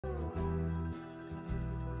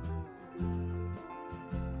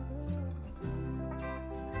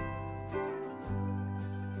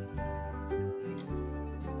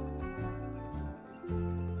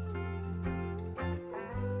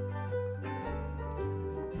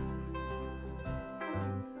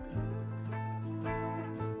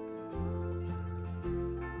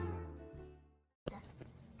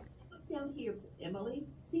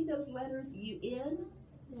those letters UN?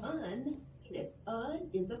 Yes. Un. Yes, un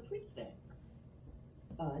is a prefix.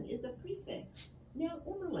 Un is a prefix. Now,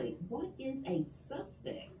 Emily, what is a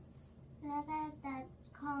suffix? Letter that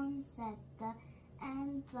comes at the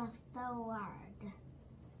end of the word.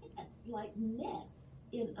 That's like ness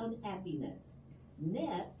in unhappiness.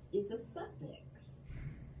 Ness is a suffix.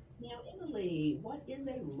 Now, Emily, what is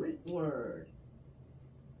a root word?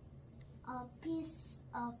 A piece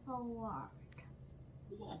of a word.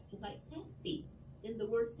 Yes, like happy. In the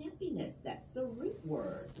word happiness, that's the root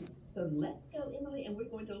word. So let's go, Emily, and we're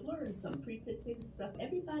going to learn some prefixes. So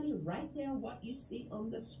everybody write down what you see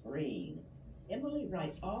on the screen. Emily,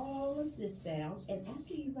 write all of this down, and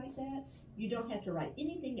after you write that, you don't have to write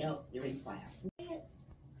anything else during class.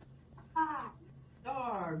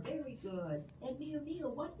 Star, very good. And Mia,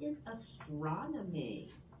 what is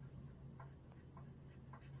astronomy?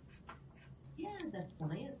 Yeah, the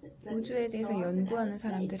science that studies 우주에 대해서 stars and 연구하는 other things.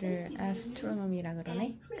 사람들을 astronomy라 그러네.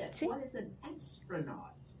 And Chris, 그치? what is an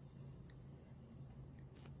astronaut?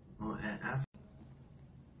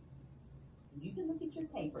 You can look at your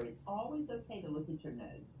paper. It's always okay to look at your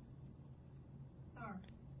notes.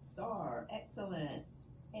 Star, excellent.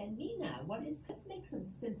 And Nina, let's make some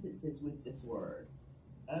sentences with this word.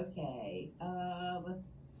 Okay,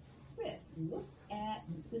 Chris, look at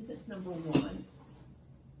sentence number 1.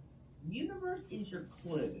 Universe is your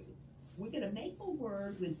clue. We're going to make a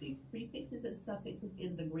word with the prefixes and suffixes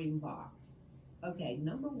in the green box. Okay,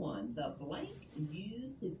 number 1, the blank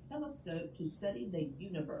used his telescope to study the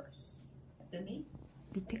universe.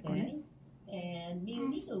 밑에 Okay, 거는? and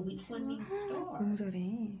Mio, which one means star? 너무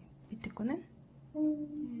잘해. 밑에 거는?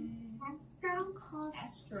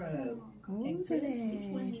 Astro. 너무 And Chris, which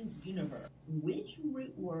one 잘해. means universe? Which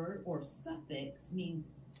root word or suffix means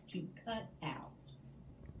to cut out?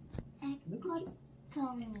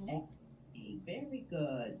 Ectomy. Very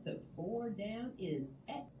good. So 4 down is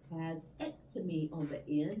has ectomy on the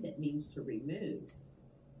end. That means to remove.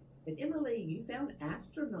 And Emily, you found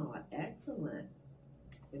astronaut. Excellent.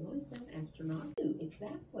 Emily found astronaut.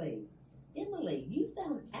 Exactly. Emily, you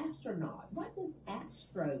found astronaut. What does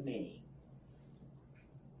astro mean?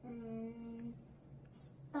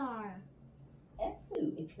 Star.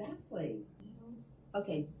 Exu, exactly.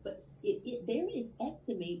 Okay, but there is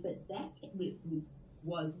ectomy, but that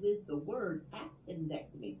was with the word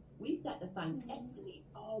appendectomy. We've got to find ectomy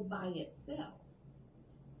all by itself.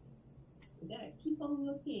 We gotta keep on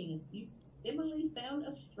looking. Emily found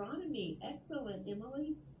astronomy. Excellent,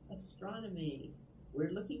 Emily. Astronomy. We're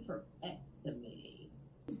looking for ectomy.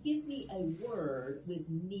 Give me a word with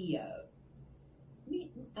neo.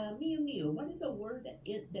 Mio, what is a word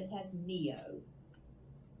that has neo?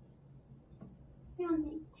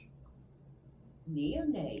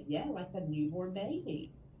 Neonate, yeah, like a newborn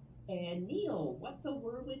baby. And Neil, what's a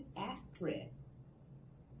word with acrid?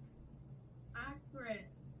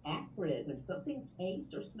 Acrid. When something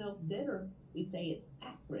tastes or smells bitter, we say it's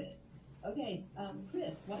acrid. Okay,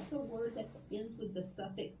 Chris, what's a word that ends with the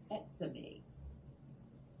suffix ectomy?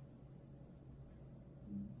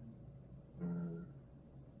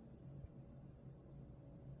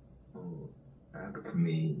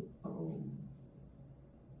 Ectomy.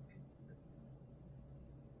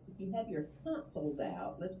 If you have your tonsils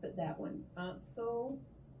out, let's put that one. Tonsil.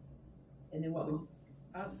 And then what would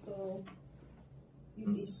tonsil?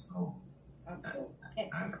 So, Tonsil.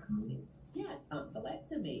 ectomy. Yeah,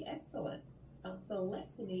 tonsillectomy. Excellent.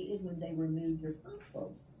 Tonsillectomy is when they remove your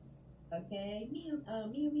tonsils. Okay,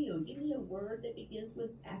 Mio, give me a word that begins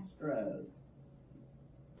with astro.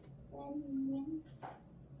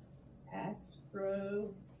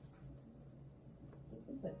 Astro. We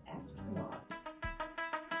can put astronaut.